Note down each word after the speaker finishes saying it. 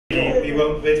We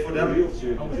won't wait for them.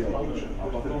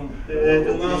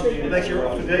 The last lecture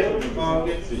of today about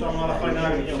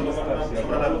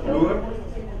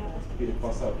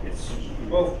It's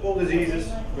both all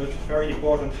diseases, but very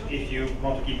important if you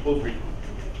want to keep poultry.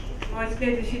 Мой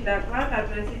следующий доклад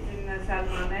относительно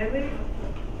сальмонеллы,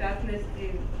 в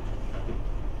частности,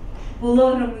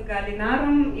 пулорум и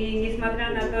галинарум, и несмотря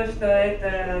на то, что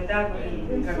это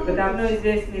давно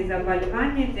известные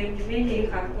заболевания, тем не менее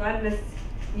их актуальность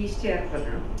не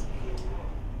исчерпана.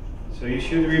 So you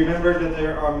should remember that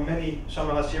there are many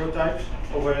salmonella serotypes,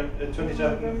 over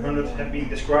 2,700 have been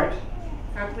described.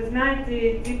 Как вы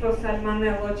знаете, типов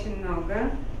сальмонелл очень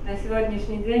много. На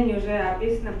сегодняшний день уже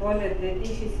описано более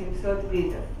 2700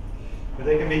 видов. But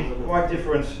they can be quite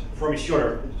different from each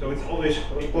other, so it's always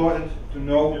important to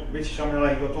know which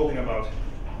salmonella you are talking about.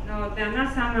 Но для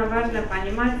нас самое важное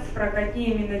понимать, про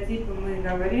какие именно типы мы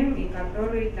говорим и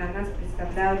которые для нас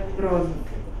представляют угрозу.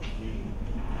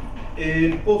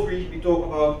 In poultry, we talk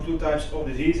about two types of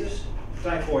diseases,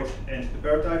 typhoid and the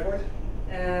paratyphoid.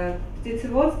 В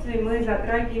птицеводстве мы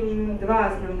затрагиваем два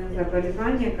основных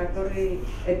заболевания, которые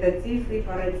это тиф и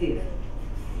паратиф.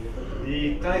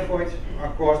 The typhoid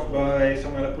are caused by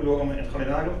Salmonella pullorum and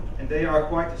Gallinarum, and they are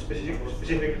quite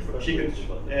specific for chickens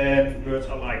and birds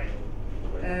alike.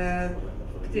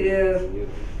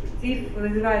 Тиф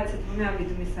вызывается двумя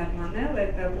видами сальмонелл,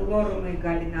 это пуллорум и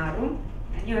галинарум.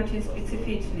 Они очень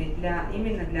специфичны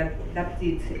именно для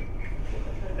птицы.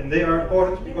 And they are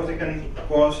important because they can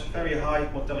cause very high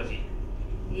mortality.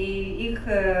 И их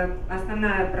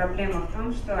основная проблема в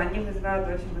том, что они вызывают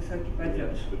очень высокий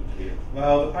падеж.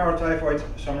 While the paratyphoid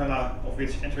Salmonella, of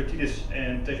which enterotitis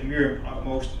and Tetramerum are the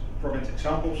most prominent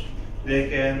examples, they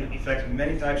can infect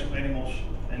many types of animals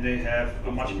and they have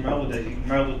a much milder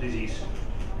disease.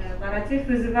 Паратиф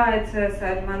вызывается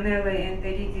сальмонеллой,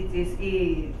 энтеритис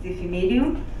и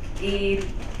дифемериум, и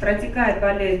протекает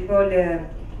болезнь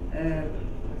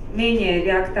менее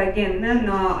реактогенно,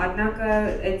 но однако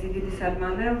эти виды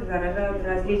сальмонелл заражают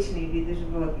различные виды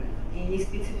животных и не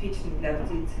специфичны для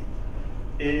птицы.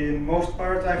 In most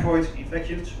paratyphoid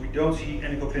infections, we don't see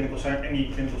any clinical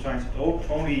signs at all.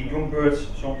 Only in young birds,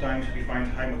 sometimes we find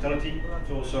high mortality.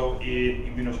 But also in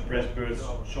immunosuppressed birds,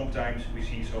 sometimes we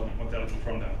see some mortality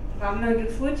from them. Во многих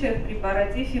случаях при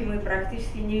паратифе мы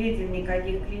практически не видим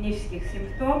никаких клинических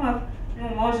симптомов.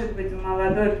 Может быть, у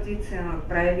молодой птицы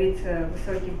проявится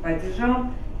высоким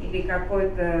падежом или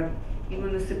какой-то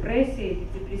иммуносупрессией, или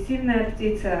депрессивная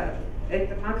птица.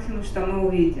 Это максимум, что мы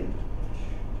увидим.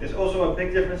 There's also a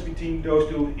big difference between those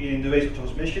two in the ways of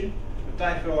transmission. The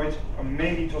typhoid are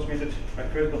mainly transmitted by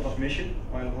vertical transmission,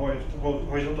 while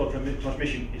horizontal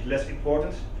transmission is less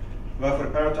important. While for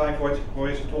the paratyphoid,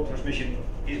 horizontal transmission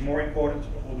is more important,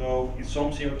 although in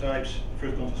some serotypes,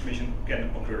 vertical transmission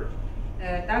can occur.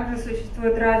 Также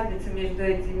существует разница между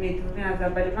этими двумя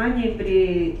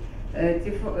заболеваниями.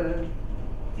 Тиф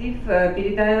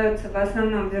передается в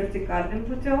основном вертикальным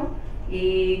путем,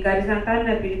 и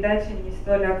горизонтальная передача не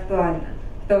столь актуальна.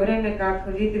 В то время как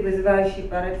виды, вызывающие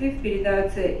паратиф,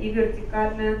 передаются и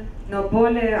вертикально, но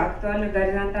более актуальна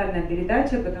горизонтальная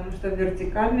передача, потому что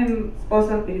вертикальным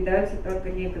способом передаются только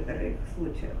в некоторых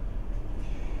случаях.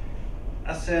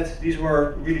 As said, these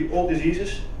were really old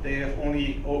diseases. They have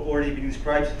already been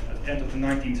described at the end of the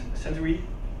 19th century.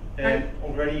 And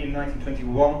already in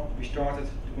 1921 we started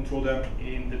to control them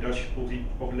in the Dutch poultry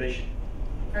population.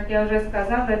 Как я уже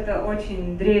сказала, это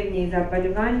очень древние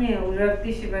заболевания. Уже в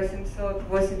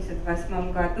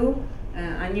 1888 году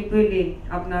они были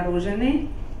обнаружены.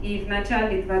 И в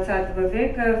начале 20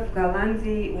 века в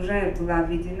Голландии уже была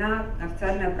введена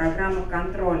официальная программа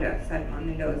контроля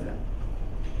сальмонеллеза.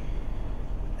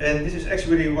 And this is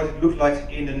actually what it looked like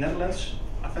in the Netherlands.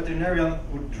 A veterinarian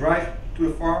would drive to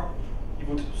a farm, he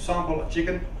would sample a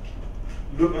chicken,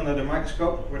 look under the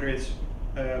microscope whether it's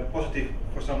positive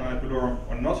for Salmonella pullorum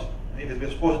or not. If it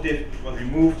was positive, it was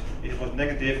removed. If it was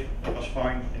negative, it was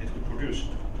fine and it could produce.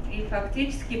 И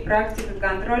фактически практика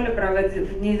контроля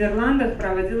в Нидерландах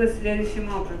проводилась следующим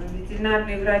образом.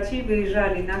 Ветеринарные врачи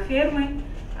выезжали на фермы,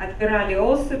 отбирали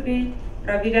особи,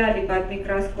 проверяли под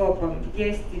микроскопом,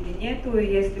 есть или нету, и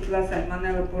если была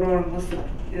сальмонелла пуллорум,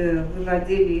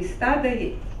 выводили из стада,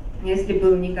 если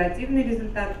был негативный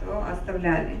результат, то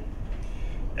оставляли.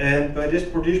 And by this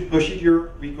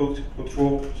procedure, we could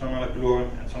control Salmonella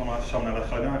pullorum and Salmonella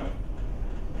gallinarum.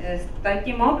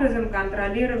 Таким образом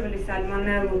контролировали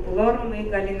сальмонеллу пуллорум и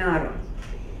галинарум.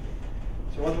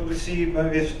 So what do we see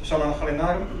with Salmonella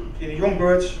gallinarum? In young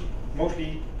birds,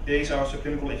 mostly these are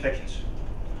subclinical infections.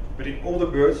 But in older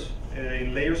birds,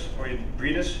 in layers or in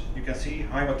breeders, you can see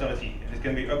high mortality. And it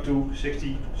can be up to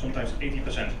 60, sometimes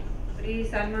 80%. При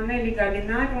сальмонелле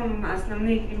галлинарум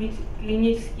основные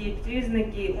клинические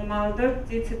признаки у молодой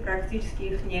птицы практически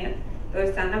их нет, то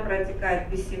есть она протекает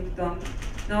бессимптомно.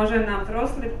 Но уже на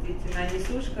взрослой птице, на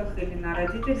несушках или на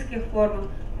родительских формах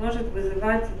может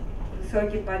вызывать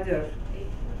высокий падеж.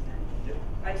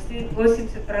 Почти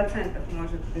 80%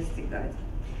 может достигать.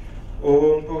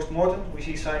 On post-mortem, we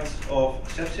see signs of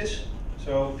sepsis,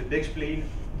 so the big spleen,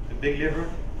 the big liver,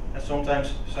 and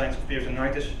sometimes signs of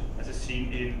peritonitis, as is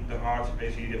seen in the heart,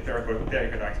 basically the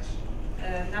pericarditis.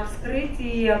 На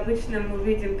вскрытии обычно мы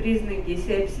видим признаки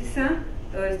сепсиса,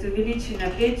 то есть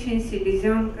увеличена печень,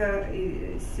 селезенка,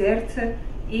 сердце,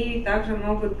 и также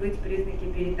могут быть признаки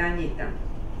перитонита.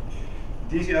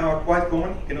 These are quite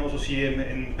common. You can also see them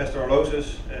in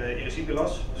pastoralosis,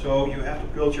 erysipelas, so you have to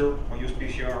culture or use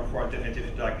PCR for a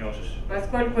definitive diagnosis.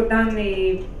 Поскольку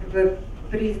данные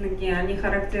признаки, они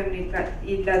характерны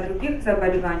и для других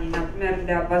заболеваний, например,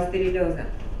 для пастереллеза,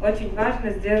 очень важно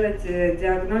сделать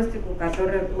диагностику,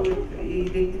 которая будет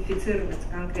идентифицировать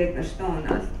конкретно, что у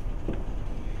нас.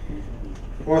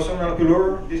 For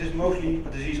salmonella, this is mostly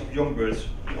a disease of young birds.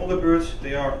 In older birds,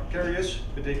 they are carriers,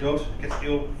 but they don't get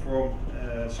ill from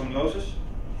salmonellosis.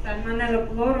 Сальмонелла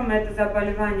плорум – это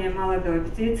заболевание молодой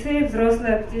птицы.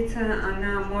 Взрослая птица,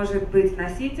 она может быть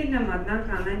носителем,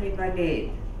 однако она не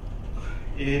болеет.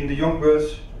 In the young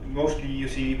birds, mostly you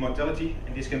see mortality,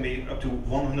 and this can be up to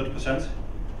 100%.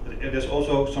 But there's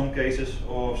also some cases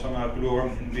of salmonella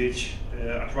in which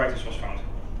arthritis was found.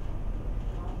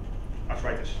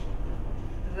 Arthritis.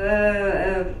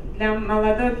 Для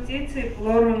молодой птицы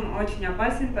плорум очень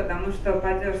опасен, потому что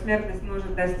падеж, смертность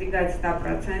может достигать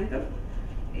 100%,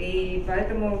 и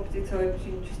поэтому птица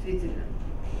очень чувствительна.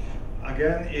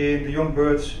 Again, in the young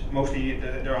birds, mostly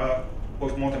there are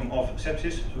post-mortem of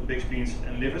sepsis, so big spleens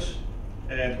and livers,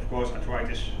 and of course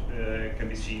arthritis can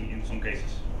be seen in some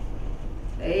cases.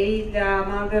 И для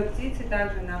молодой птицы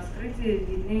также на вскрытии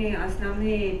видны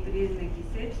основные признаки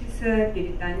сепсиса,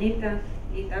 перитонита,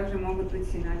 и также могут быть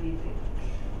синовиты.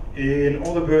 In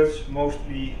older birds,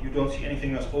 mostly you don't see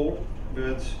anything at all,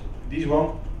 but these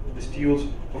one, the steeled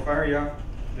ovaria,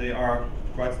 they are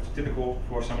quite typical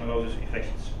for salmonellosis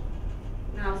infections.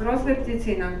 На взрослой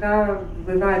птице иногда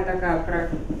бывает такая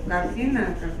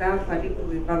картина, когда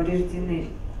фолликулы повреждены.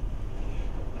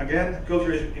 Again,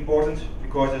 culture is important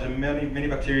because there's many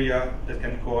bacteria that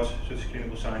can cause such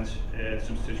clinical signs and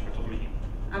such pathology.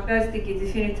 Опять-таки,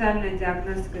 дифференциальная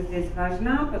диагностика здесь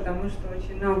важна, потому что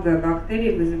очень много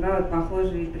бактерий вызывают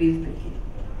похожие признаки.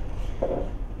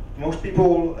 Most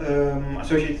people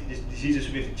associate these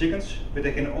diseases with chickens, but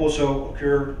they can also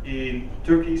occur in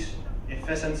turkeys, in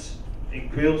pheasants, in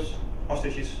quails,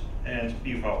 ostriches, and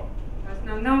peafowl. В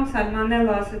основном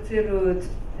сальмонеллу ассоциируют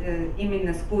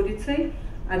именно с курицей,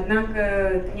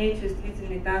 однако к ней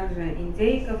чувствительны также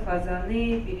индейка,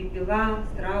 фазаны, перепела,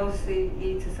 страусы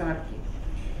и цесарки.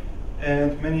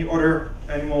 And many other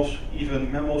animals,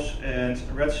 even mammals and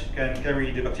rats, can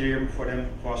carry the bacterium for them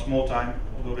for a small time,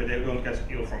 although they don't get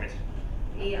ill from it.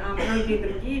 И многие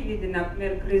другие виды,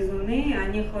 например, грызуны,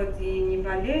 они хоть и не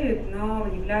болеют, но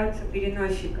являются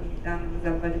переносчиками данного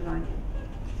заболевания.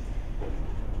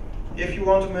 If you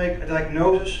want to make a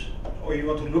diagnosis or you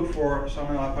want to look for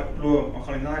salmonella plurum or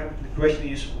gallinarum, the question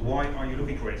is why are you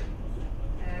looking for it?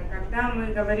 Когда мы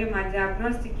говорим о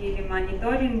диагностике или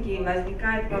мониторинге,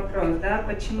 возникает вопрос, да,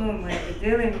 почему мы это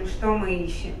делаем и что мы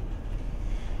ищем.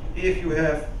 If you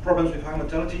have problems with high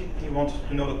mortality and you want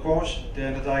to know the cause,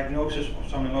 then the diagnosis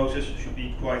of salmonellosis should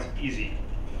be quite easy.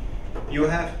 You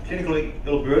have clinically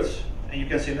ill birds and you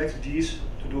can select these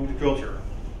to do the culture.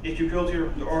 If you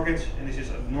culture the organs, and this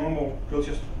is a normal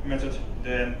culture method,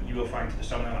 then you will find the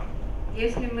salmonella.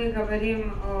 Если мы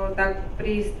говорим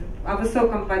о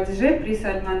высоком падеже при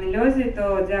сальмонеллезе,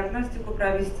 то диагностику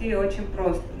провести очень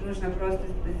просто. Нужно просто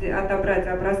отобрать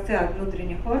образцы от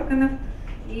внутренних органов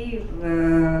и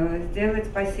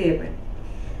сделать посевы.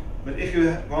 But if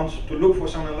you want to look for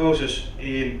salmonellosis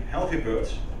in healthy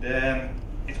birds, then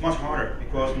it's much harder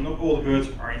because not all the birds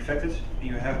are infected, and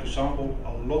you have to sample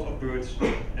a lot of birds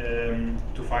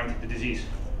to find the disease.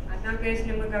 Однако,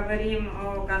 если мы говорим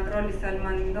о контроле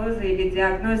сальмонеллеза или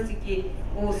диагностике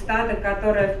у стада,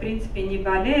 которое в принципе не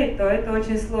болеет, то это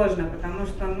очень сложно, потому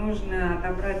что нужно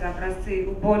отобрать образцы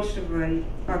у большего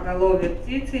поголовья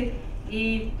птицы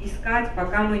и искать,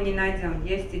 пока мы не найдем,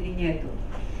 есть или нету.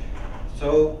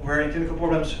 So, where in clinical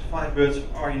problems 5 birds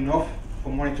are enough for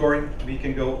monitoring, we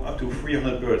can go up to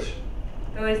 300 birds.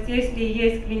 То есть, если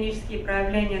есть клинические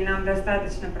проявления, нам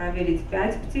достаточно проверить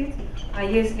 5 птиц, а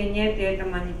если нет и это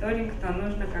мониторинг, то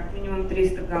нужно как минимум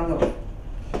 300 голов.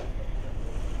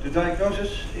 The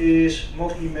diagnosis is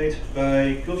mostly made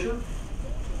by culture.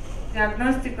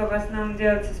 Диагностика в основном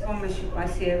делается с помощью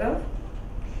посевов.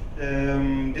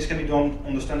 This can be done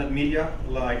on the standard media,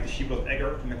 like the sheepdog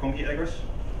agar and the conky agars.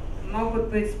 Могут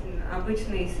быть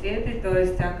обычные среды, то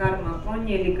есть агар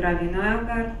макони или кровяной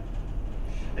агар.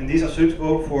 And these are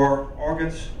suitable for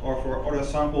organs or for other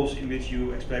samples in which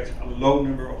you expect a low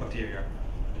number of bacteria.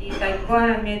 И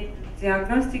такой метод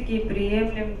диагностики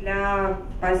приемлем для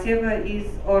посева из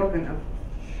органов.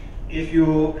 If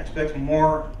you expect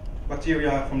more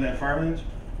bacteria from the environment,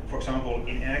 for example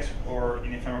in eggs or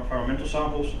in environmental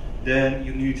samples, then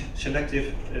you need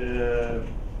selective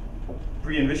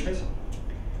pre-enrichment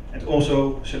and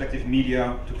also selective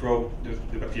media to grow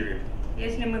the bacteria.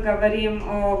 Если мы говорим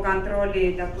о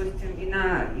контроле, допустим,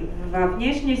 во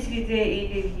внешней среде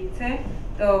или в яйце,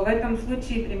 то в этом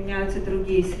случае применяются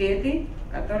другие среды,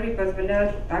 которые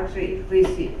позволяют также их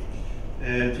высеять.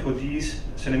 For these,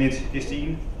 selenite,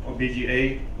 histine or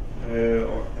BGA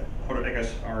or other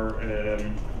agars are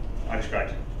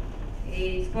described.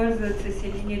 И используются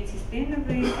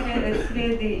селенит-цистеиновые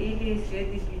среды или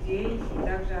среды BGA, и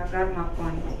также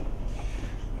агар-макони.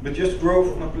 But just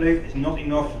growth on a plate is not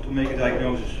enough to make a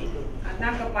diagnosis.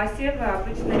 Однако посева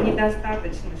обычно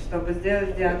недостаточно, чтобы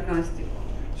сделать диагностику.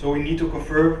 So we need to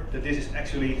confirm that this is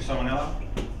actually salmonella,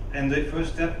 and the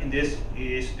first step in this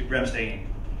is the gram staining.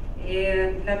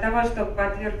 И для того, чтобы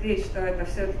подтвердить, что это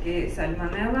все-таки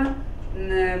сальмонелла,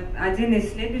 один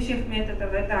из следующих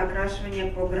методов это окрашивание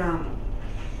по грамму.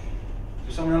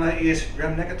 So salmonella is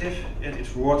gram negative and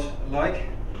it's rod-like,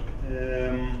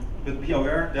 but be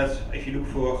aware that if you look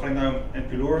for Gallinarum and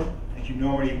pylorum, and you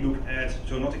normally look at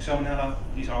zoonotic salmonella,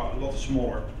 these are a lot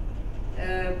smaller.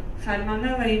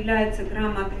 Сальмонелла является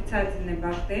грамм-отрицательной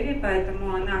бактерией,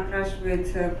 поэтому она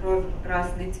окрашивается в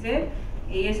красный цвет.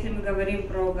 И если мы говорим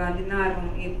про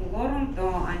галлинарум и пулорум,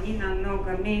 то они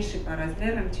намного меньше по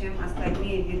размерам, чем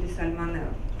остальные виды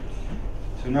сальмонеллы.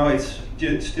 So now it's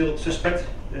still suspect.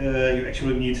 You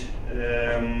actually need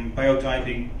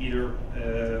biotyping either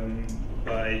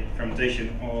by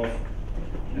fermentation of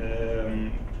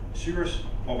sugars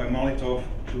or by Malitov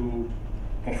to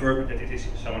confirm that it is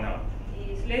salmonella.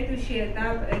 И следующий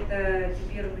этап это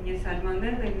типирование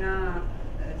сальмонеллы на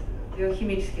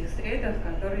биохимических средах,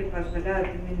 которые позволяют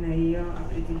именно ее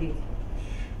определить.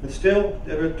 But still,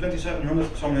 there were 2,700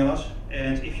 salmonellas,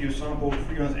 and if you sample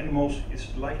 300 animals, it's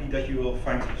likely that you will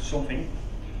find something.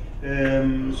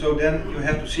 So then you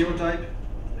have to serotype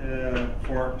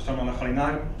for Salmonella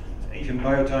gallinarum, even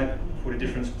biotype for the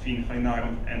difference between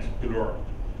Gallinarum and pylorum.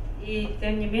 И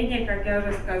тем не менее, как я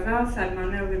уже сказал,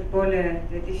 сальмонеллы более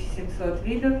 2700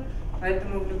 видов,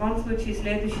 поэтому в любом случае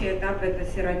следующий этап это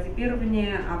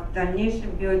серотипирование, а в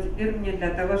дальнейшем биотипирование для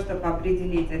того, чтобы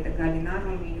определить это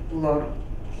галлинарум или пулорум.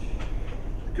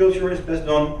 Culture is best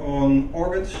done on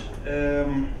organs.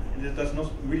 That's not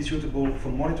really suitable for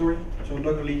monitoring, so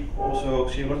luckily also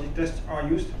serologic tests are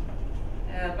used.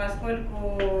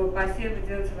 Поскольку посевы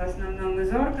делаются в основном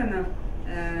из органов,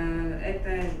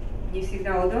 это не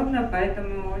всегда удобно,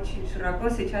 поэтому очень широко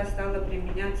сейчас стала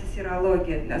применяться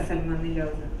серология для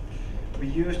сальмонеллеза. We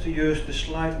used to use the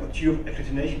slide or tube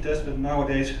agglutination test, but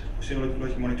nowadays for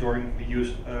serologic monitoring we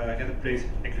use plate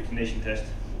agglutination test.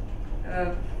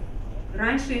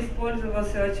 Раньше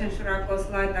использовался очень широко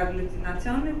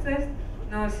слайд-агглютинационный тест,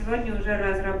 но сегодня уже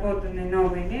разработаны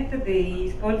новые методы и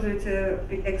используются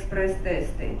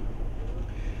экспресс-тесты.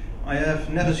 I have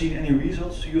never seen any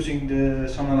results using the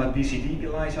Salmonella BCD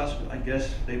ELISAs, but I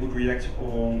guess they would react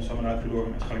on Salmonella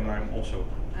pylorum and Gallinarum also.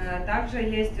 Также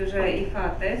есть уже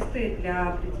ИФА-тесты для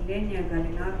определения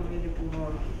галлинарум или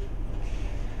пулорум.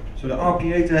 So the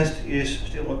RPA test is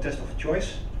still a test of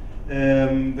choice,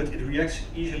 but it reacts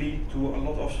easily to a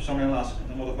lot of Salmonellas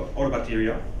and a lot of other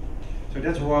bacteria. So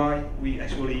that's why we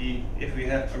actually, if we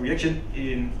have a reaction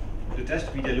in the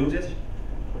test, we dilute it,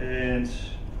 and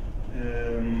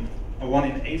a 1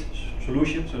 in 8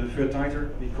 solution, so the third titer,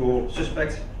 we call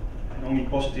suspect, and only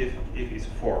positive if it's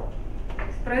 4.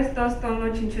 Экспресс-тест, он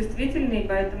очень чувствительный,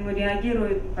 поэтому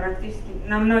реагирует практически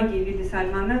на многие виды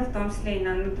сальмонелл, в том числе и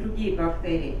на другие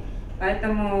бактерии.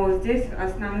 Поэтому здесь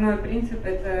основной принцип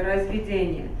это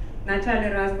разведение.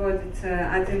 Вначале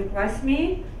разводится 1 к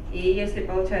 8, и если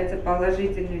получается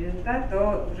положительный результат,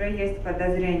 то уже есть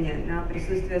подозрение на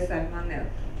присутствие сальмонелл.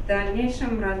 В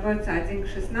дальнейшем разводится 1 к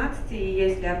 16, и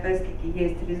если опять-таки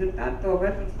есть результат, то в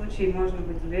этом случае можно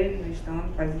быть уверенным, что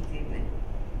он позитивный.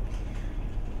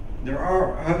 There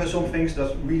are, however, some things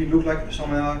that really look like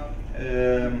Salmonella,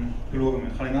 pylorum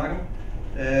and Gallinarum,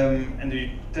 and the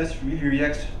test really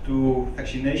reacts to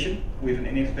vaccination with an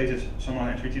inactivated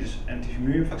Salmonella enteritis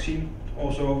antivimurum vaccine,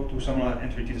 also to Salmonella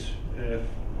enteritis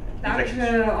infections.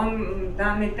 Также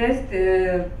данный тест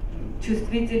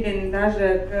чувствителен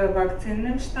даже к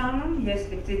вакцинным штаммам.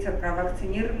 Если птица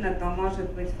провакцинирована, то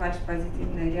может быть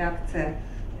фальш-позитивная реакция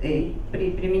при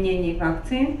применении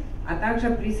вакцин, а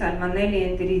также при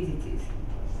сальмонелле энтеридитис.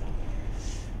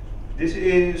 This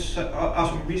is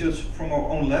some research from our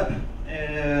own lab,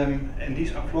 and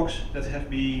these are flocks that have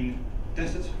been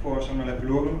tested for Salmonella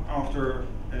pylori after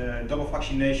double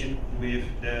vaccination with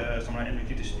the Salmonella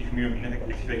enteritis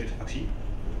inactivated vaccine.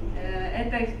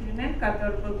 Это эксперимент,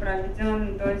 который был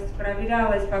проведен, то есть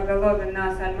проверялось поголовье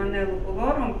на сальмонеллу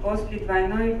пулорум после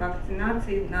двойной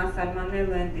вакцинации на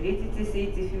сальмонеллу энтеритис и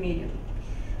тифимириум.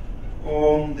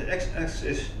 On the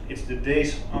x-axis, it's the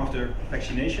days after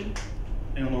vaccination,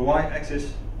 and on the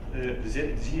y-axis, the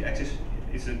z-axis,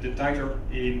 is the titer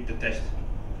in the test.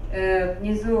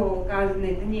 Внизу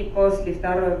указаны дни после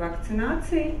второй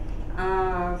вакцинации,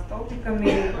 а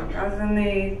столбиками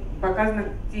показаны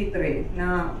титры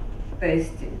на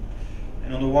тесте.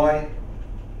 And on the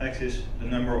y-axis, the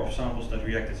number of samples that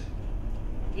reacted.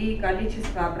 И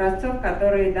количество образцов,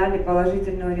 которые дали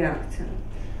положительную реакцию.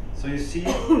 So you see,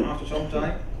 after some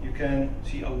time, you can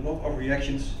see a lot of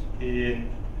reactions in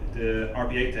the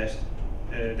RBA test,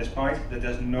 despite that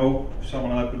there's no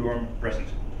Salmonella pylori present.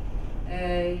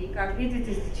 И как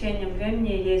видите, с течением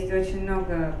времени есть очень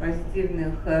много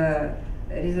позитивных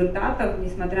результатов,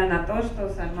 несмотря на то, что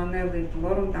сальмонеллы и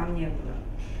пилорум там не было.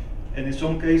 And in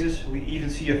some cases, we even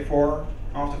see a 4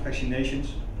 after vaccinations.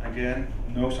 Again,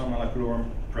 no Salmonella pylori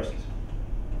present.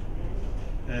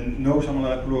 And no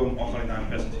Salmonella pylori organigram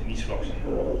present in these flocks.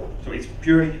 So it's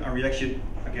purely a reaction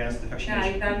against the vaccination. Да,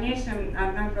 и в дальнейшем,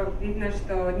 однако, видно,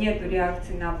 что нет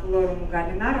реакции на пилорум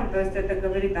галинарум, то есть это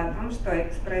говорит о том, что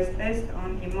экспресс-тест,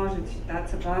 он не может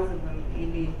считаться базовым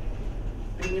или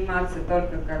приниматься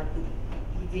только как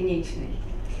единичный.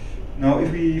 Now,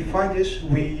 if we find this,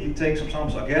 we take some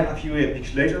samples again a few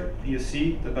weeks later, and you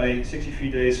see that by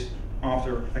 63 days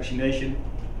after vaccination,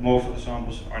 most of the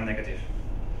samples are negative.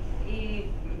 И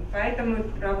поэтому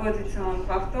проводится он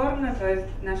повторно, то есть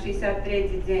на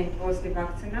 63-й день после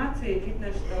вакцинации видно,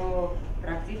 что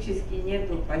практически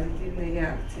нету позитивной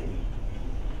реакции.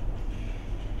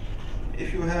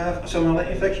 If you have a salmonella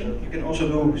infection, you can also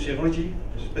do serology,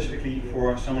 specifically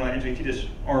for Salmonella enteritis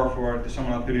or for the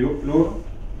Salmonella pylori.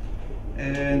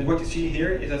 And what you see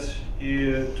here is that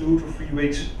 2 to 3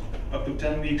 weeks, up to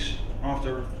 10 weeks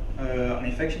after an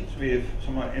infection with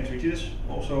Salmonella enteritis,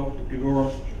 also the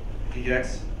pylori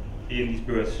reacts in these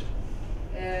birds.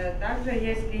 Также,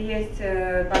 если есть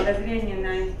подозрение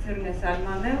на инфицирование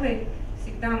сальмонеллой,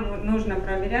 всегда нужно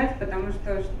проверять, потому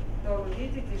что вы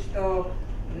видите, что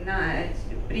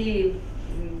при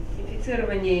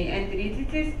инфицировании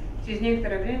энтеритис через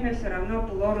некоторое время все равно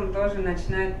пилорум тоже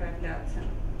начинает появляться.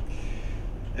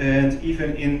 And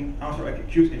even after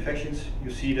acute infections,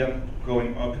 you see them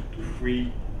going up to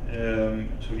 3.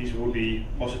 So these will be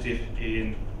positive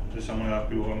in the Salmonella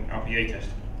pylori RPA test.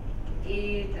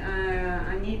 И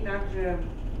они также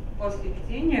после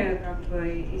введения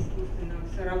искусственно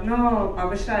все равно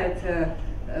повышаются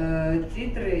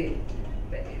титры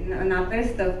на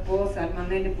тестах по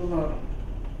сальмонелле пилорум.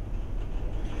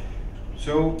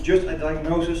 So just a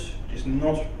diagnosis is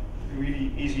not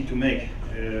really easy to make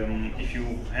if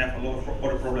you have a lot of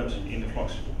other problems in the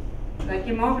flocks.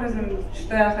 Таким образом,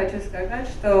 что я хочу сказать,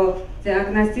 что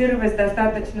диагностировать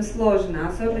достаточно сложно,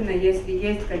 особенно если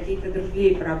есть какие-то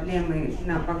другие проблемы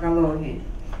на поголовье.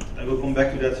 I will come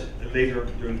back to that later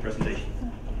during the presentation.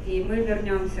 И мы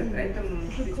вернемся к этому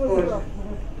чуть позже.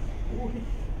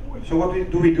 So what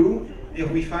do we do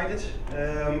if we find it?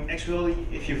 Actually,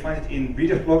 if you find it in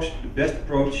breeder flocks, the best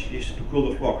approach is to cull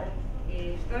the flock.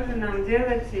 И что же нам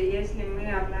делать, если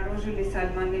мы обнаружили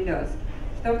сальмонеллез?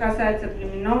 Что касается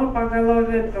племенного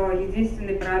поголовья, то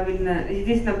единственно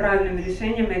правильным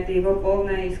решением это его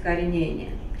полное искоренение.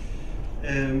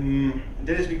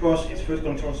 That is because it's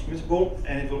vertically transmissible,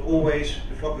 and it will always,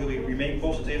 the flock will remain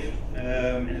positive,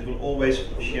 and it will always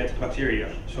shed bacteria.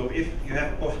 So if you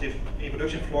have a positive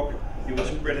reproduction flock, you will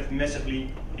spread it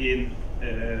massively in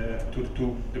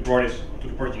to the brothers, to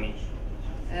the progeny.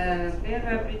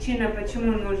 Первая причина,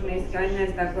 почему нужно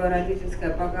искоренять такое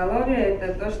родительское поголовье,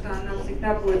 это то, что оно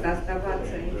всегда будет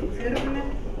оставаться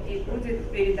инфицированным и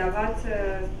будет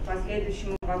передаваться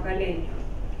последующему поколению.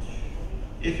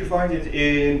 If you find it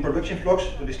in production flocks,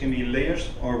 so this can be layers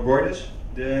or broilers,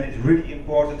 then it's really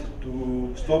important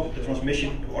to stop the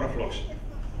transmission to other flocks.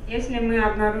 Если мы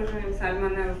обнаруживаем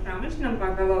сальмонеллу в промышленном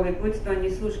поголовье, будь то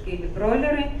несушки или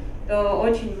бройлеры, то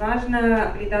очень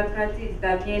важно предотвратить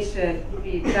дальнейший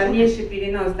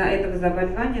перенос этого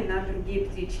заболевания на другие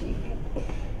птичники.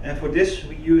 And for this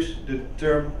we use the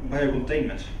term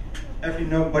biocontainment.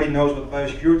 everybody knows what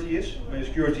biosecurity is.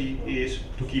 Biosecurity is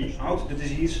to keep out the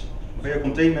disease.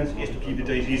 Biocontainment is to keep the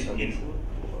disease in.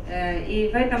 И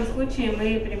в этом случае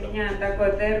мы применяем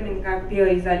такой термин, как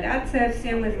биоизоляция.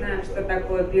 Все мы знаем, что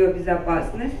такое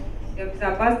биобезопасность.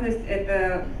 Биобезопасность –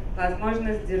 это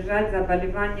возможность держать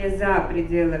заболевание за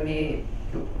пределами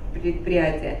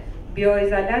предприятия.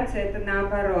 Биоизоляция – это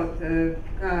наоборот,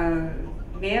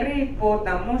 меры по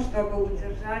тому, чтобы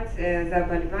удержать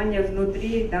заболевание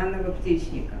внутри данного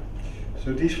птичника.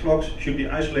 So these flocks should be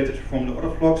isolated from the other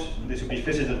flocks. They should be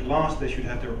visited last. They should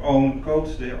have their own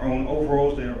coats, their own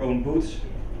overalls, their own boots.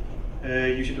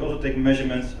 You should also take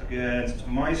measurements against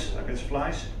mice, against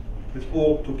flies. It's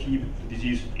all to keep the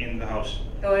disease in the house.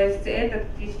 То есть этот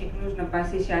птичник нужно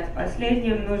посещать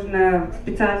последним, нужно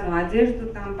специальную одежду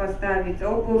там поставить,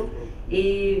 обувь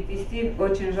и вести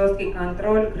очень жесткий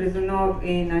контроль грызунов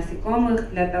и насекомых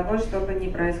для того, чтобы не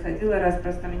происходило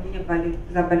распространение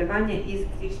заболевания из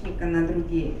птичника на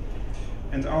другие.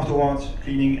 And afterwards,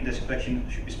 cleaning and disinfection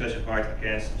should be specified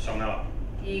against salmonella.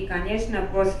 И, конечно,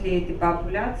 после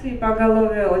депопуляции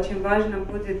поголовья очень важно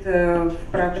будет в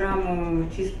программу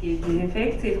чистки и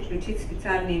дезинфекции включить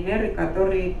специальные меры,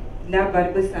 которые для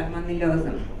борьбы с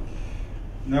сальмонеллезом.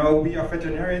 Now we are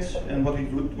veterinarians, and what we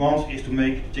would want is to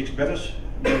make chicks better.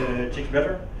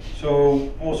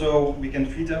 So also we can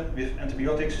treat them with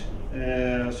antibiotics,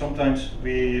 sometimes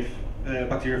with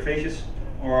bacteriophages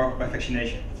or by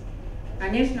vaccination.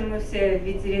 Конечно, мы все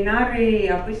ветеринары, и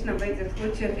обычно в этих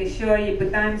случаях еще и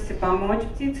пытаемся помочь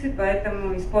птице,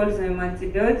 поэтому используем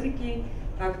антибиотики,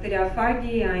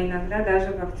 бактериофаги, а иногда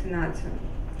даже вакцинацию.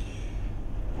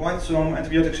 Quite some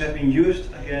antibiotics have been used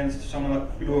against Salmonella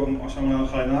pylorum or Salmonella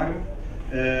gallinarum,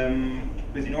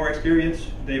 but in our experience,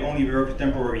 they only work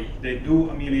temporarily. They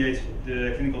do ameliorate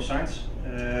the clinical signs,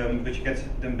 but you get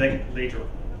them back later.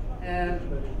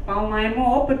 По моему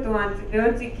опыту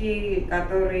антибиотики,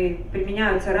 которые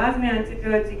применяются разные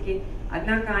антибиотики,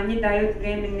 однако они дают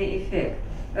временный эффект.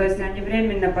 То есть они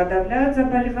временно подавляют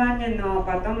заболевание, но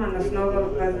потом оно снова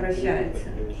возвращается.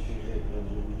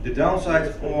 The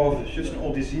downside of such an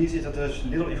old disease is that there's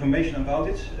little information about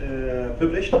it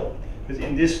published. But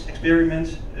in this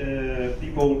experiment,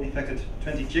 people infected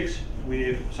 20 chicks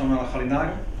with Salmonella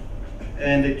gallinarum,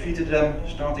 and they treated them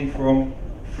starting from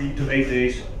 3 to 8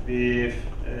 days with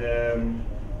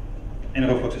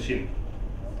enrofloxacin.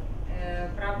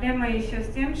 Проблема еще с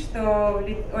тем, что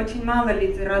очень мало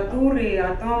литературы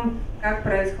о том, как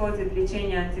происходит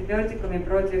лечение антибиотиками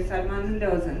против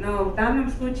сальмонеллеза. Но в данном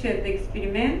случае это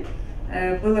эксперимент.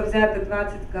 Было взято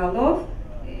 20 голов,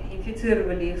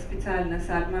 инфицировали их специально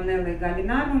сальмонеллой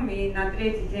галлинарум, и на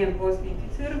третий день после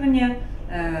инфицирования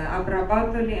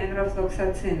обрабатывали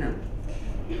энрофлоксацином.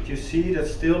 You see that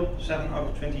still 7 out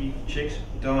of 20 chicks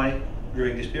die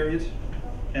during this period,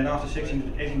 and after 16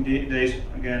 to 18 days,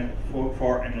 again,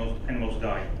 4 animals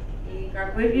die. И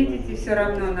как вы видите, все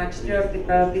равно на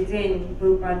 4-5 день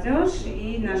был падеж,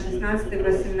 и на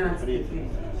 16-18 день.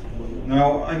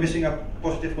 Now, I'm missing a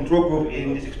positive control group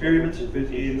in this experiment, but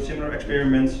in similar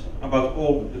experiments, about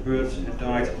all the birds have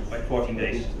died by 14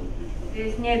 days.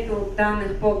 Здесь нету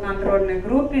данных по контрольной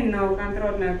группе, но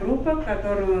контрольная группа,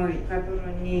 которую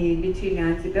не лечили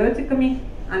антибиотиками,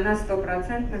 она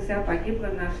 100% вся погибла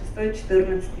на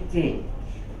 6-14 день.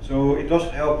 So it does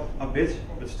help a bit,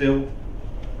 but still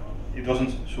it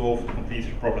doesn't solve the complete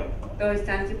problem. То есть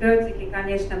антибиотики,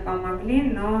 конечно, помогли,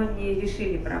 но не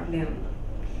решили проблему.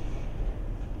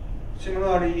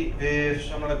 Similarly with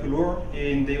Salmonella pylorum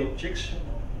in day-old chicks,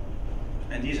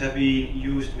 and these have been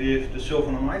used with the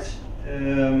sulfonamides,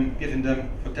 given them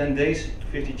for 10 days to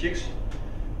 50 chicks.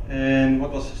 And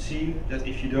what was seen that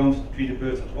if you don't treat the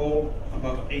birds at all,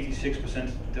 about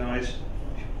 86% dies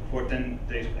for 10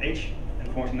 days of age, and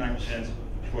 49%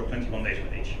 for 21 days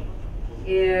of age.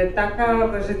 И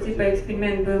такого же типа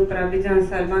эксперимент был проведен с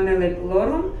сальмонеллой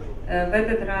pylorum. В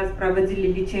этот раз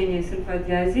проводили лечение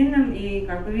сульфадиазином, и,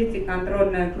 как вы видите,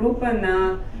 контрольная группа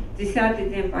на 10-й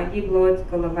день погибло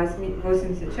около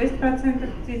 86%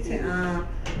 птицы, а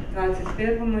к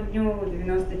 21-му дню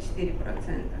 94%.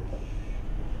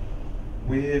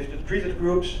 With the treated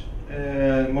groups,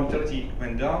 mortality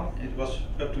went down. It was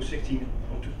up to 16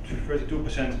 or to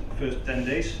 32% first 10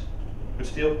 days, but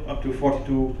still up to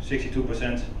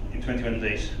 42-62% in 21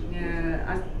 days.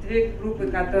 Две группы,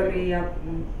 которые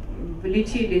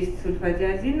лечились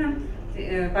сульфадиазином,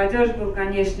 падеж был,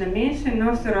 конечно, меньше,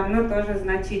 но все равно тоже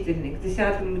значительный. К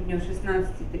 10-му дню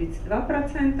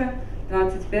 16,32%, к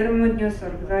 21-му дню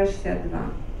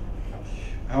 42,62%.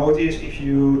 How it is if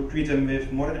you treat them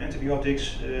with modern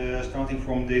antibiotics starting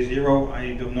from day 0,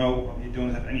 I don't know. We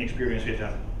don't have any experience with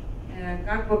that.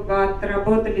 Как бы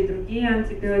отработали другие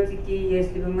антибиотики,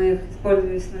 если бы мы их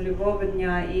использовали с нулевого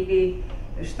дня, или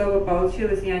что бы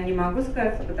получилось, я не могу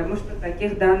сказать, потому что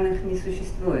таких данных не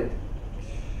существует.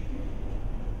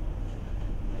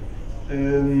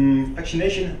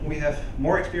 Vaccination we have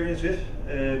more experience with.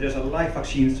 There's a live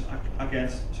vaccines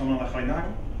against Salmonella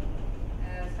gallinarum.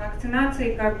 С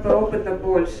вакцинацией как бы опыта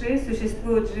больше.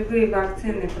 Существуют живые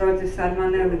вакцины против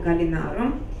сальмонеллы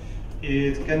галлинарум.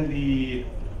 It can be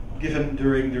given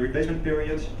during the replacement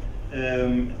period,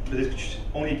 but it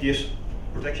only gives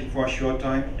protection for a short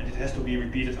time, and it has to be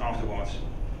repeated afterwards.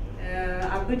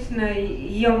 Обычно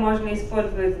ее можно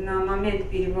использовать на момент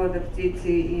перевода птицы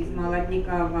из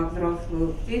молодняка во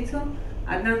взрослую птицу,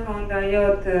 однако он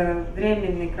дает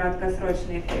временный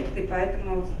краткосрочный эффект, и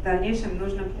поэтому в дальнейшем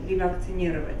нужно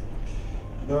ревакцинировать.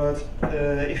 But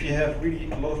if you have really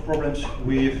a lot of problems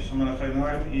with Salmonella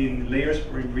gallinarum in layers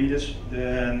or in breeders,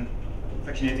 then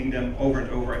vaccinating them over and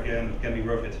over again can be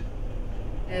worth it.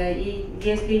 И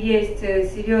если есть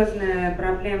серьезная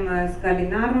проблема с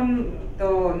галлинарум,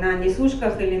 то на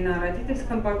несушках или на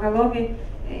родительском поголовье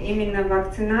именно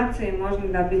вакцинацией можно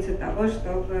добиться того,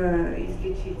 чтобы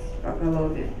излечить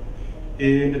поголовье.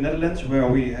 In the Netherlands, where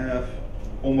we have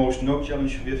almost no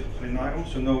challenge with gallinarum,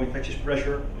 so no infectious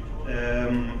pressure,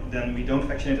 then we don't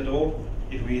vaccinate at all.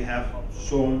 If we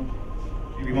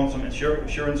want some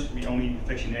insurance, we only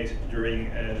vaccinate during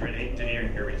the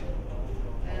hearing period.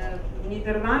 В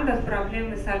Нидерландах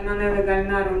проблемы с сальмонеллой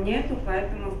галлинарум нету,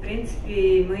 поэтому в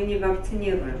принципе мы не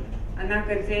вакцинируем.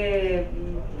 Однако те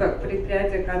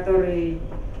предприятия, которые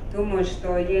думают,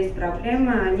 что есть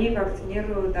проблема, они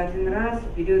вакцинируют один раз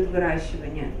в период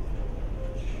выращивания.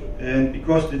 And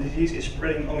because the disease is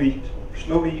spreading only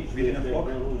slowly within a flock,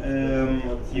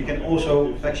 you can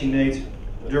also vaccinate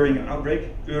during an outbreak,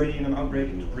 early in an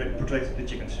outbreak, to protect the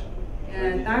chickens.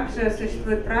 Также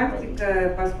существует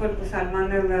практика, поскольку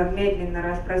сальмонелла медленно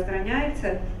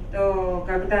распространяется, то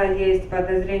когда есть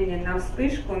подозрение на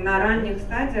вспышку, на ранних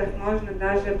стадиях можно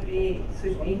даже при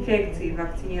инфекции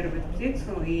вакцинировать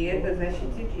птицу, и это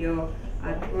защитит ее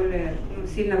от более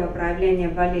сильного проявления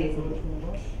болезни.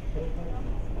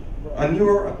 A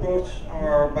newer approach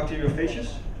are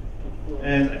bacteriophages,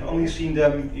 and I've only seen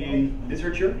them in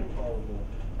literature.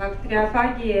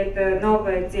 Бактериофагия – это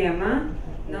новая тема,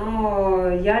 но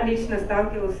я лично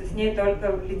сталкивался с ней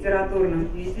только в литературном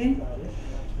виде.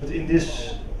 But in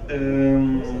this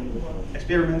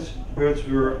experiment, birds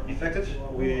were infected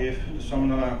with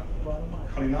Salmonella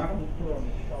gallinarum,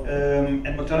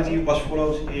 and mortality was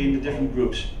followed in the different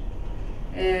groups.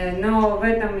 Но в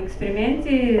этом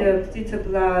эксперименте птица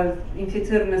была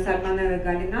инфицирована сальмонеллой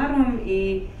галлинарум,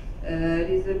 и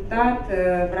результат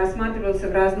рассматривался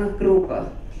в разных группах.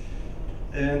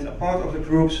 And a part of the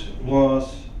groups was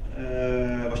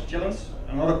challenged,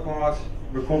 another part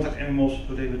were contact animals,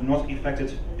 so they were not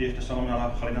infected with the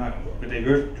Salmonella gallinarum, but they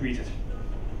were treated.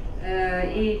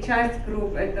 И часть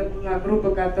групп, это была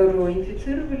группа, которую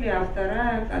инфицировали, а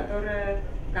вторая, которая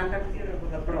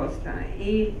контактировала просто.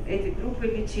 И эти группы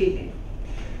лечили.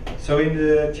 So in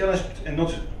the challenged and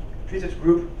not treated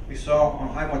group, we saw a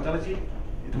high mortality.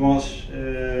 It was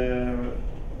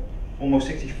almost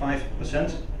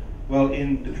 65%, while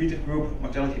in the treated group,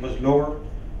 mortality was lower,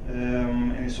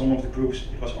 and in some of the groups,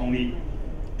 it was only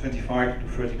 25 to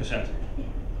 30%.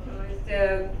 То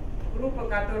есть группа,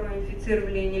 которую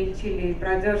инфицировали и не лечили,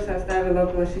 продаж составил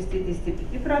около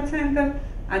 65%,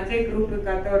 а те группы,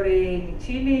 которые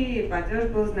лечили, продаж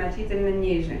был значительно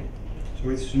ниже. So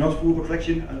it's not full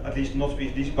protection, at least not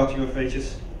with these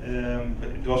bacteriophages, but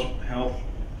it does help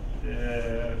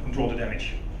control the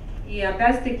damage. И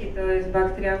опять-таки, то есть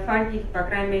бактериофаги, по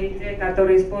крайней мере, те,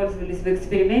 которые использовались в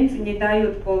эксперименте, не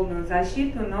дают полную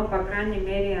защиту, но, по крайней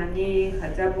мере, они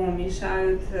хотя бы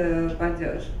уменьшают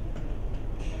падеж.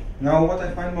 Now, what I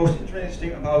find most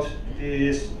interesting about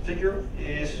this figure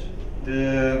is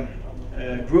the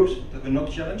groups that were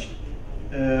not challenged,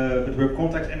 but were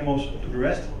contact animals to the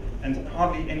rest, and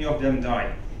hardly any of them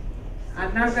died.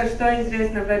 Однако, что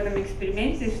интересно в этом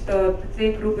эксперименте, что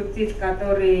те группы птиц,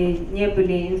 которые не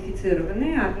были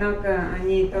инфицированы, однако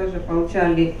они тоже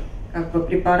получали как бы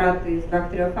препараты с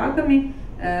бактериофагами,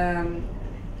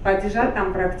 падежа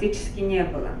там практически не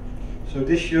было. So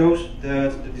this shows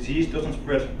that the disease doesn't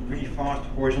spread really fast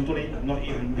horizontally, not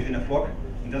even within a flock,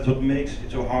 and that's what makes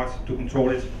it so hard to control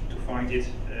it, to find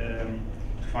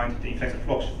the infected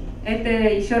flocks. Это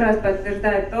еще раз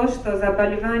подтверждает то, что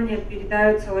заболевания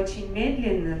передаются очень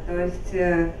медленно, то есть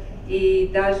и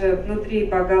даже внутри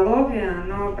поголовья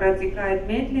оно протекает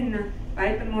медленно,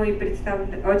 поэтому и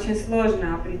очень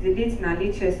сложно определить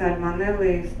наличие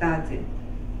сальмонеллы в стаде.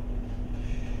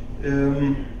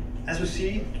 as we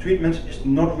see, treatment is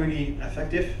not really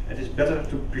effective. It is better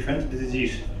to prevent the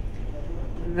disease.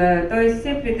 То есть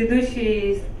вся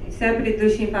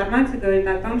предыдущая информация говорит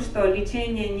о том, что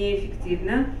лечение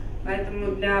неэффективно,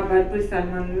 поэтому для борьбы с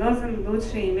сальмонеллезом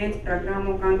лучше иметь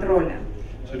программу контроля.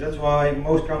 So that's why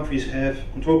most countries have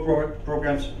control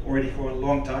programs already for a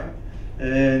long time,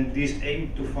 and these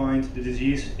aim to find the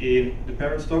disease in the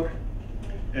parent stock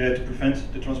to prevent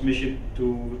the transmission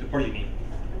to the progeny.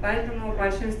 Поэтому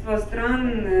большинство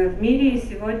стран в мире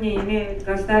сегодня имеют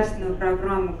государственную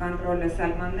программу контроля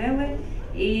сальмонеллы,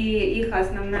 и их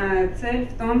основная цель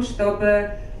в том,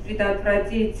 чтобы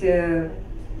предотвратить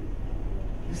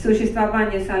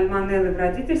существование сальмонеллы в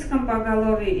родительском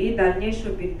поголовье и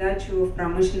дальнейшую передачу в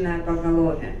промышленное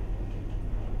поголовье.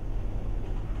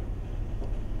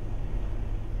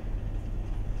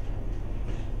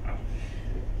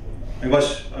 I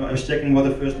was checking what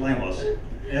the first line was.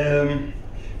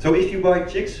 So if you buy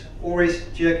chicks, always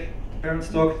check the parent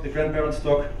stock, the grandparent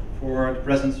stock, for the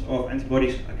presence of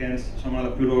antibodies against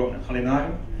Salmonella Pudorum and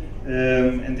Gallinarum.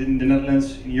 And in the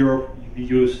Netherlands, in Europe, we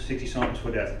use 60 samples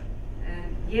for that.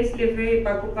 Если вы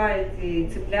покупаете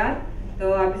цыплят,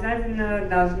 то обязательно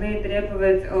должны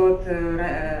требовать от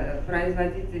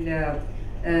производителя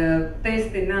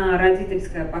тесты на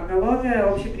родительское поголовье.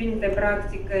 Общепринятой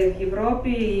практикой в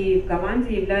Европе и в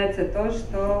Голландии является то,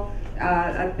 что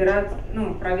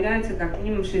проверяется как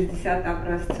минимум 60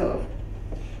 образцов.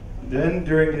 Then,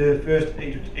 during the first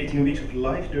 18 weeks of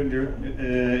life, during the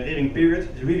rearing period,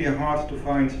 it's really hard to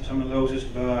find salmonellosis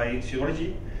by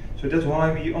serology. So that's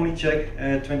why we only check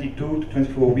at 22 to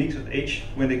 24 weeks of age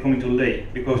when they come into lay,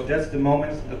 because that's the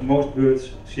moment that most birds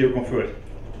seroconvert.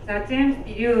 Затем в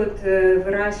период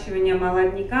выращивания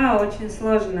молодняка очень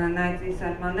сложно найти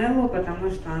сальмонеллу,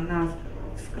 потому что она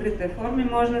в скрытой форме,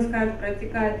 можно сказать,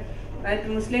 протекает.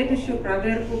 Поэтому следующую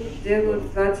проверку делают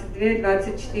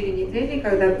 22-24 недели,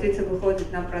 когда птица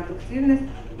выходит на продуктивность.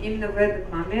 Именно в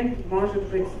этот момент может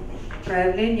быть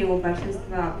проявление у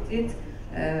большинства птиц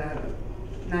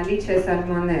наличия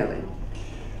сальмонеллы.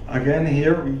 Again,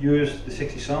 here we use the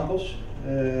 60 samples,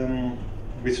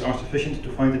 which are sufficient to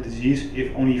find the disease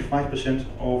if only 5%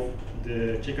 of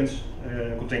the chickens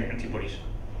contain antibodies.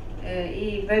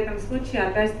 И в этом случае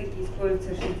опять-таки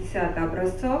используется 60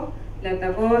 образцов для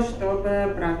того,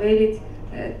 чтобы проверить,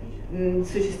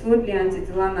 существуют ли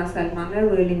антитела на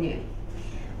сальмонеллу или нет.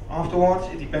 Afterwards,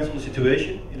 it depends on the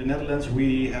situation. In the Netherlands,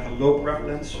 we have a low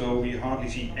prevalence, so we hardly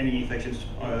see any infections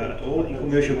at all in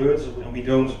commercial birds, and we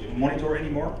don't monitor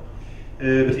anymore.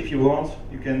 But if you want,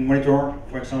 you can monitor,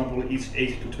 for example, each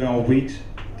 8 to 12 weeks,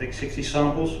 take 60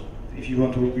 samples. If you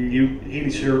want to be really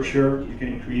sure, you can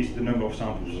increase the number of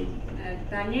samples.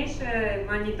 Дальнейший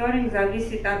мониторинг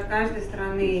зависит от каждой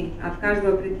страны, от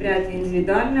каждого предприятия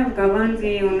индивидуально. В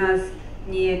Голландии у нас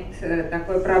нет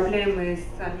такой проблемы с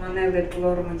сальмонеллой,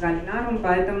 пулорум и галлинарум,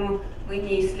 поэтому мы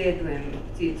не исследуем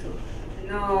птицу.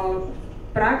 Но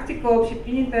практика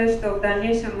общепринятая, что в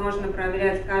дальнейшем можно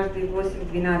проверять каждые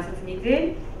 8-12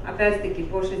 недель, опять-таки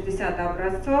по 60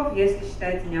 образцов, если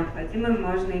считаете необходимым,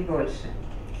 можно и больше.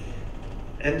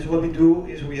 And what we do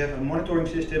is we have a monitoring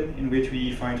system in which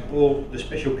we find all the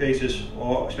special cases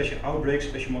or special outbreaks,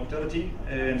 special mortality,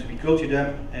 and we culture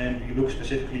them and we look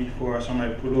specifically for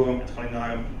Salmonella Pudorum and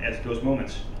Gallinarum at those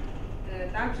moments.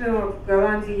 Также в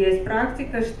Голландии есть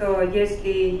практика, что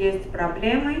если есть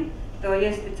проблемы, то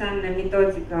есть специальная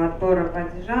методика отбора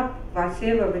падежа,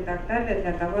 посевов и так далее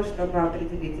для того, чтобы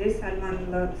определить, есть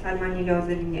сальмонеллез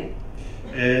или нет.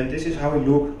 And this is how we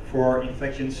look for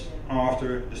infections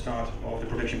after the start of the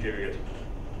production period.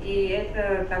 И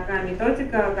это такая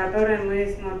методика, которой мы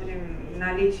смотрим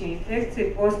наличие инфекции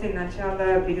после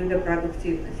начала периода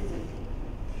продуктивности.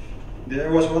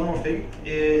 There was one more thing.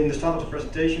 In the start of the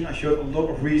presentation, I showed a lot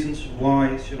of reasons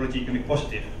why serology can be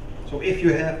positive. So if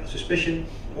you have a suspicion,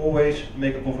 always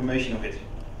make a confirmation of it.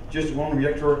 Just one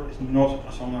reactor is not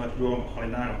a Salmonella Pudorum or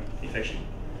Gallinarum infection.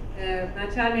 В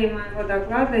начале моего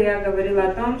доклада я говорила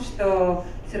о том, что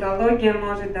серология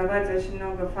может давать очень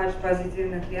много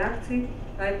фальш-позитивных реакций,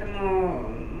 поэтому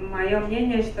мое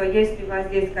мнение, что если у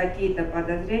вас есть какие-то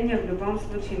подозрения, в любом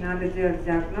случае надо делать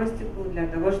диагностику для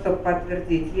того, чтобы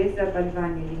подтвердить, есть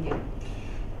заболевание или нет.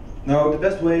 Now, the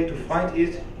best way to find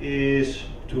it is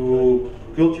to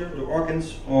culture the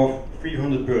organs of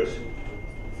 300 birds.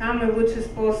 Самый лучший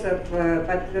способ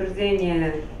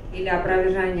подтверждения или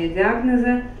опровержения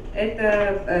диагноза –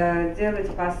 это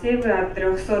делать посевы от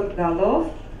 300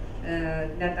 голов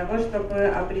для того, чтобы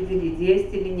определить,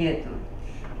 есть или нету.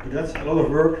 That's a lot of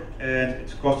work and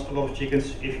it costs a lot of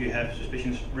chickens if you have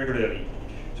suspicions regularly.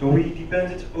 So we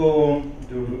depended on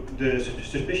the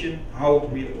suspicion, how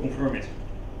we confirm it.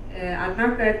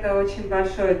 Однако это очень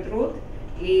большой труд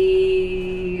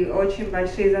и очень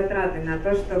большие затраты на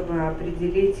то, чтобы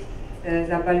определить,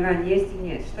 заболевание есть или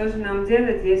нет. Что же нам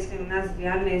делать, если у нас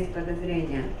реально есть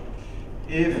подозрение?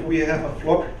 If we have a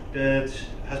flock that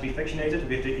has been vaccinated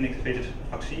with the inactivated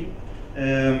vaccine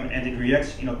and it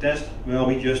reacts in a test, well,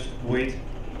 we just wait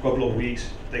a couple of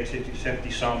weeks, take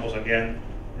 60-70 samples again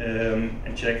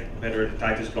and check whether the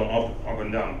titer has gone up or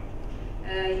gone down.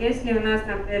 Если у нас,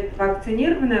 например,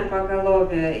 вакцинированное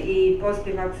поголовье и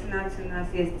после вакцинации у нас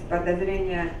есть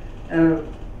подозрение,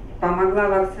 помогла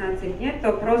вакцинация или нет,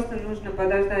 то просто нужно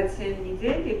подождать 7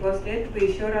 недель и после этого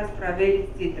еще раз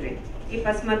проверить титры и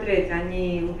посмотреть,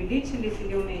 они увеличились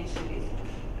или уменьшились.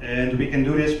 And we can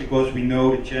do this because we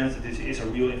know the chance that this is a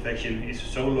real infection is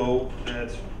so low that,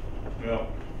 well,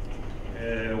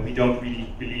 we don't really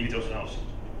believe it ourselves.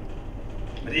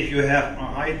 But if you have a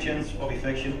high chance of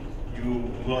infection,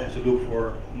 you will have to look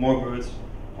for more birds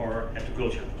or have to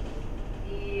culture.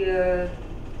 И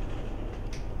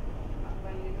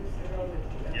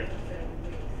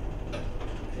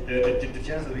the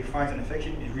chance that we find an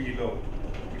infection is really low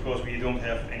because we don't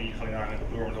have any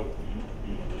chloramidol.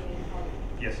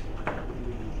 Yes.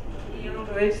 И он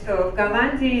говорит, что в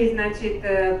Голландии, значит,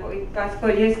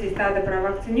 поскольку если стадо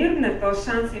провакцинировано, то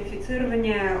шанс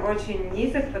инфицирования очень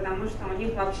низок, потому что у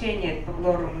них вообще нет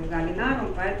паглорум и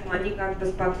галинарум, поэтому они как бы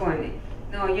спокойны.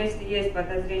 Но если есть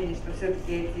подозрение, что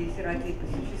все-таки эти серотипы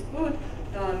существуют,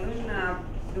 то нужно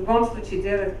в любом случае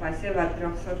делать посев от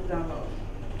 300 голов.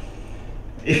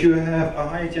 If you have a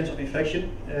high chance of infection,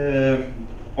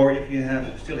 or if you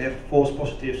still have false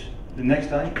positives the next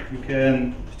time, you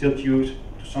can still choose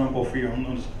to sample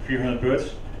 300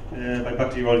 birds by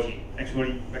bacteriology.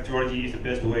 Actually, bacteriology is the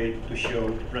best way to show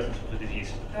the presence of the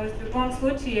disease. То есть в любом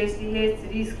случае, если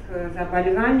есть риск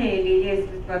заболевания или есть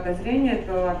подозрение,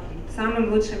 то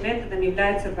самым лучшим методом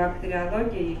является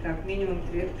бактериология, и как минимум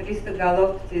 300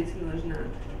 голов птиц нужно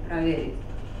проверить.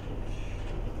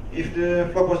 If the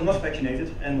flock was not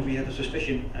vaccinated and we had a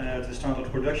suspicion at the start of the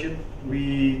production,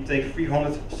 we take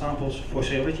 300 samples for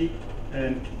serology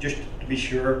and just to be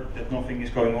sure that nothing is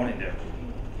going on in there.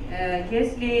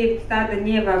 Если стадо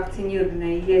не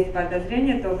вакцинировано и есть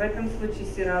подозрение, то в этом случае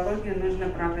серологию нужно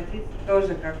проводить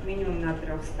тоже как минимум на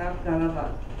 300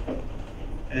 головах.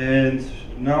 And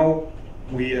now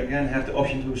we again have the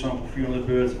option to sample 300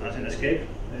 birds as an escape.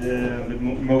 But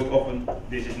most often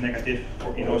this is negative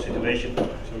for in our situation,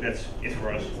 so that's it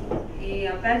for us. И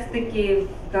опять-таки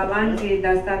в Голландии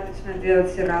достаточно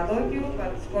делать серологию,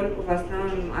 поскольку в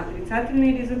основном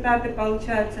отрицательные результаты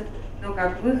получаются, но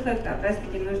как выход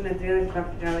опять-таки нужно делать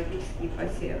бактериологические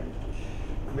посевы.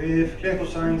 With clinical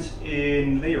signs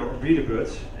in layer or breeder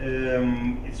birds,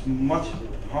 it's much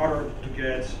harder to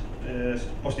get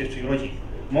positive serology.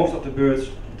 Most of the birds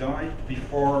die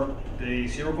before they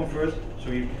seroconvert,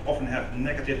 so you often have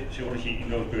negative serology in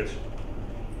those birds.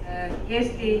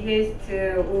 Если есть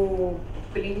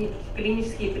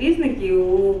клинические признаки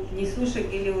у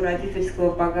несушек или у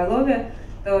родительского поголовья,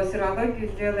 то серологию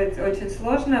сделать очень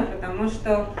сложно, потому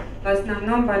что в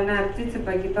основном больная птица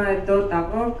погибает до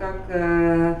того, как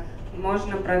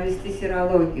можно провести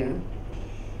серологию.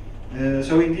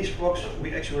 So in these flocks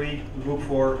we actually look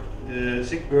for the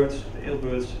sick birds, the ill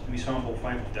birds, and we sample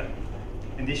 5 of them.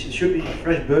 And these should be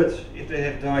fresh birds. If they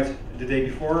have died the day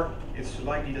before, it's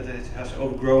likely that it has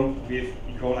overgrown with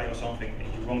E. coli or something, and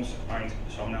you won't find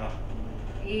salmonella.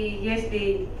 И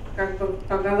если как бы в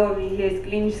поголовье есть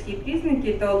клинические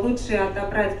признаки, то лучше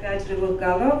отобрать 5 живых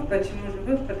голов. Почему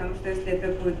живых? Потому что если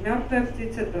это будет мертвая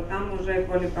птица, то там уже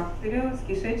колибактериоз,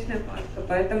 кишечная палка,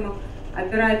 поэтому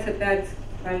отбирается 5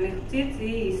 больных птиц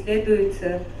и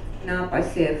исследуется на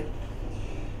посев.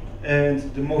 And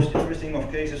the most interesting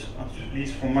of cases, at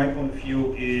least from my point of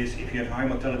view, is if you have high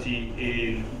mortality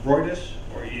in broilers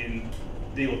or in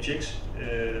day-old chicks,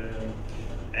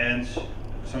 and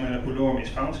Salmonella pulorum is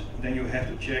found, then you have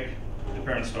to check the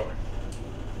parent stock.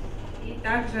 И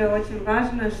также очень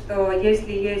важно, что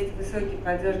если есть высокий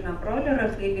падеж на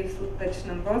бройлерах или в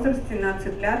суточном возрасте на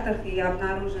цыплятах и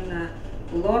обнаружено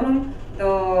пулорум,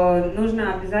 то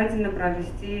нужно обязательно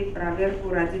провести проверку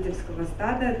родительского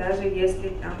стада, даже если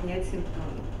там нет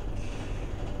симптомов.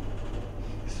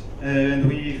 And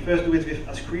we first do it with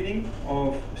a screening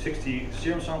of 60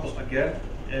 serum samples again,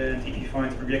 and if you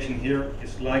find a reaction here,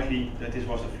 it's likely that this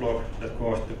was the flock that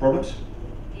caused the problems.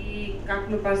 И как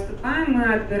мы поступаем,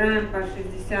 мы отбираем по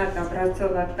 60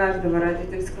 образцов от каждого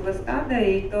родительского стада,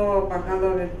 и то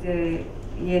поголовье, где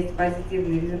есть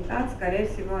позитивный результат, скорее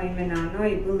всего, именно оно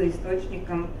и было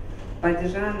источником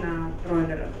падежа на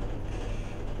бройлерах.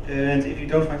 And if you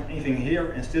don't find anything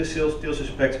here and still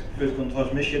suspect vertical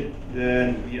transmission,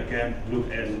 then we again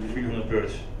look at 300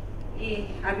 birds. И,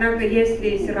 однако,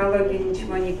 если серология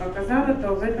ничего не показала,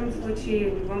 то в этом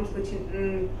случае, в любом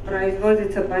случае,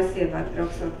 производится посев от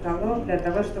 300 голов для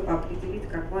того, чтобы определить,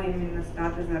 какое именно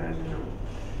стадо заражено.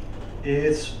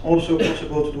 It's also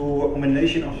possible to do a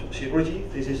combination of serology.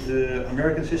 This is the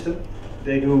American system.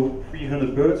 They do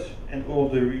 300 birds and all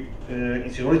the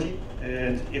in serology,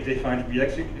 and if they find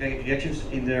reactions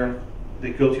in there,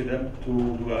 they culture them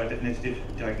to do a definitive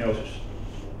diagnosis.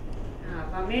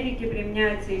 В Америке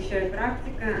применяется еще и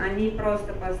практика. Они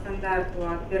просто по стандарту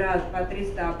отбирают по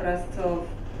 300 образцов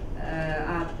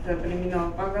от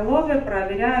племенного поголовья,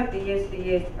 проверяют, и если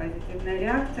есть позитивная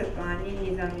реакция, то они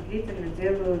незамедлительно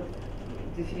делают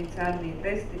дифференциальные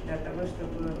тесты для того,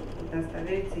 чтобы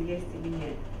удостовериться, есть или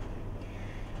нет.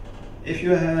 If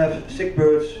you have sick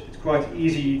birds, it's quite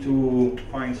easy to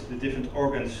find the different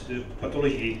organs, the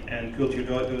pathology, and culture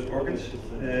those organs.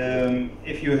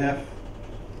 If you have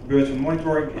birds on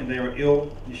monitoring and they are ill,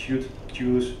 you should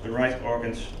choose the right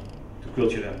organs to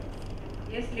culture them.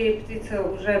 Если птица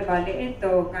уже болеет,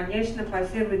 то, конечно,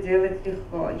 посевы делать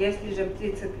легко. Если же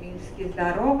птица клинически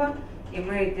здорова, и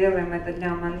мы делаем это для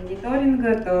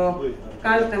мониторинга, то в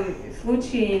каждом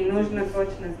случае нужно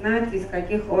точно знать, из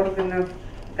каких органов,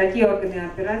 какие органы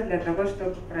отбирать для того,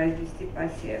 чтобы произвести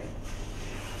посев.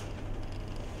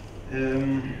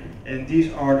 And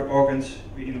these are the organs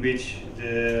in which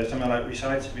the salmonella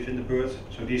resides within the bird,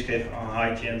 so these give a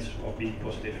high chance of being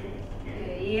positive.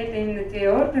 И это именно те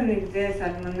органы, где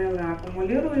сальмонелла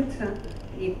аккумулируется,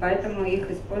 и поэтому их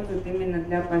используют именно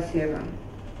для посева.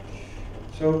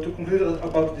 So to conclude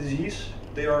about the disease,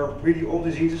 they are really old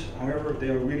diseases, however they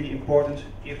are really important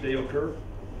if they occur.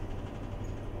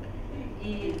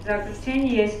 И в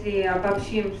заключение, если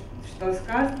обобщим, что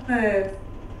сказано,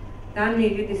 данные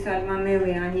виды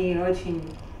сальмонеллы, они очень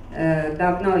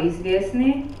давно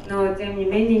известны, но тем не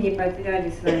менее не потеряли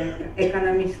своей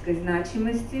экономической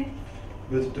значимости.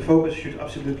 But the focus should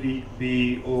absolutely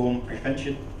be on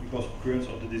prevention, because occurrence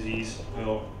of the disease,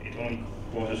 well, it only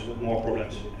causes more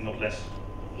problems and not less.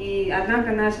 И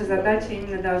однако наша задача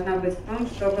именно должна быть в том,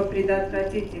 чтобы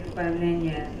предотвратить их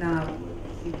появление на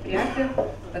предприятиях,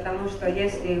 потому что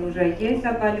если уже есть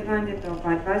заболевание, то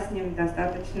борьба с ним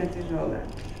достаточно тяжелая.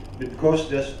 Because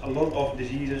there's a lot of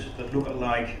diseases that look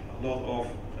alike, a lot of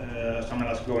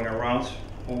salmonellas going around,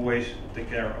 always take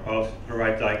care about the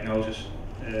right diagnosis,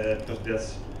 because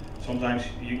that's sometimes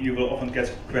you will often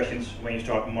get questions when you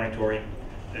start monitoring.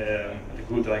 The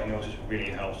good diagnosis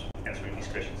really helps answering these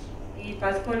questions. И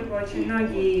поскольку очень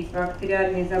многие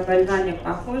бактериальные заболевания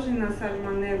похожи на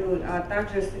сальмонеллу, а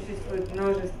также существует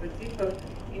множество типов,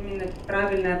 именно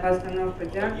правильная постановка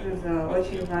диагноза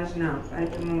очень важна,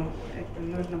 поэтому это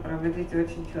нужно проводить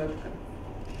очень четко.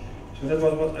 So that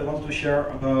was what I wanted to share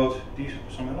about these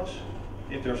salmonellas.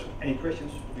 If there's any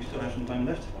questions, we still have some time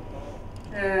left.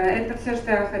 Это все,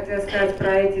 что я хотела сказать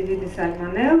про эти виды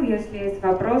сальмонелл. Если есть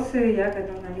вопросы, я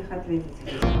готова на них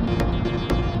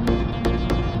ответить.